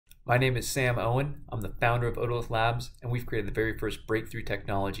My name is Sam Owen. I'm the founder of Otolith Labs, and we've created the very first breakthrough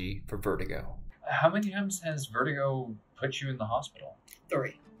technology for vertigo. How many times has vertigo put you in the hospital?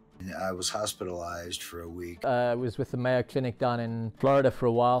 3. I was hospitalized for a week. I was with the Mayo Clinic down in Florida for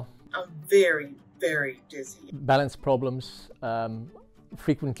a while. I'm very, very dizzy. Balance problems,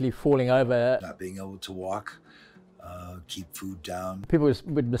 frequently falling over. Not being able to walk, keep food down. People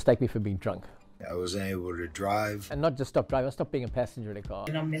would mistake me for being drunk. I wasn't able to drive. And not just stop driving, I stopped being a passenger in a car.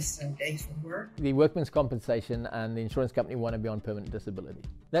 And I'm missing days from work. The workman's compensation and the insurance company want to be on permanent disability.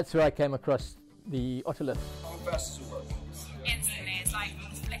 That's where I came across the Otolith. How fast does it work? Instantly, it's like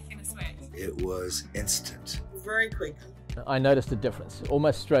flicking a switch. It was instant. Very quickly. I noticed a difference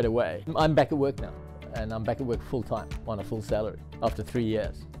almost straight away. I'm back at work now, and I'm back at work full time on a full salary after 3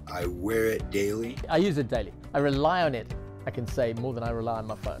 years. I wear it daily. I use it daily. I rely on it, I can say, more than I rely on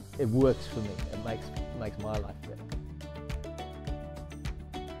my phone. It works for me. It makes my life better.